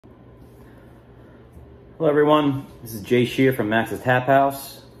Hello everyone, this is Scheerer from Max's Tap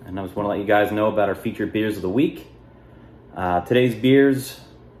House, and I just want to let you guys know about our featured beers of the week. Today's beers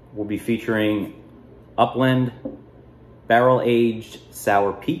will be featuring Upland Barrel-Aged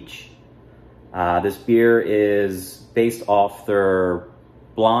Sour Peach. This beer is based off their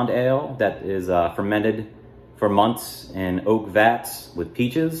blonde ale that is fermented for months in oak vats with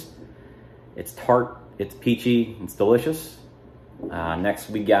peaches. It's tart, it's peachy, it's delicious. Next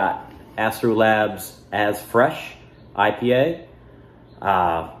we got Astro Lab's As Fresh IPA.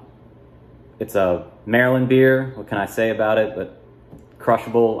 It's a Maryland beer. What can I say about it? But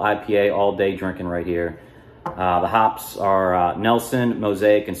crushable IPA all day drinking right here. The hops are Nelson,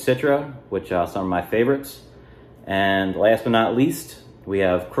 Mosaic, and Citra, which are some of my favorites. And last but not least, we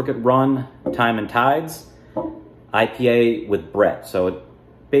have Crooked Run Time and Tides IPA with Brett. So it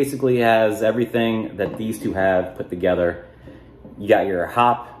basically has everything that these two have put together. You got your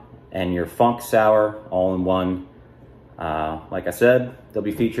hop and your funk sour all in one. Like I said, they'll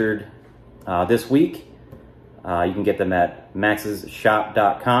be featured this week. You can get them at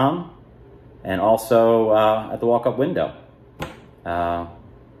maxsshop.com and also at the walk-up window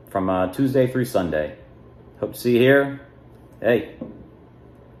from Tuesday through Sunday. Hope to see you here. Hey,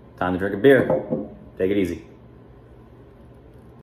 time to drink a beer. Take it easy.